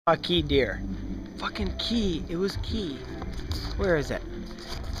A key deer. Fucking key. It was key. Where is it?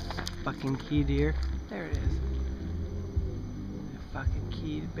 Fucking key deer. There it is. Fucking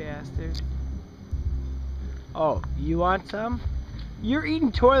key bastard. Oh, you want some? You're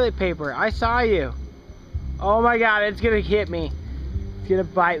eating toilet paper. I saw you. Oh my god, it's gonna hit me. It's gonna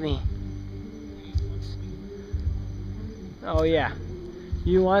bite me. Oh yeah.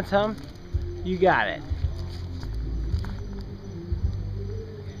 You want some? You got it.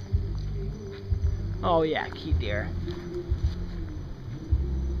 Oh yeah, key deer.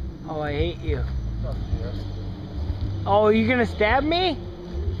 Oh, I hate you. Oh, you gonna stab me?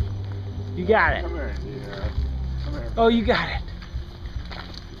 You got it. Come here, dear. Come here. Oh, you got it.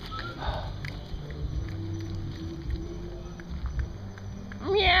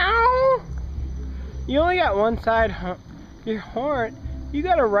 Meow. You only got one side, your horn. You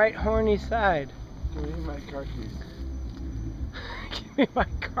got a right horny side. Give me my car keys. Give me my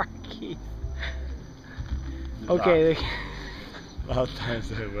car keys. Okay. A lot of times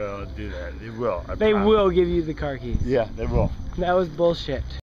they will do that. They will. They will give you the car keys. Yeah, they will. That was bullshit.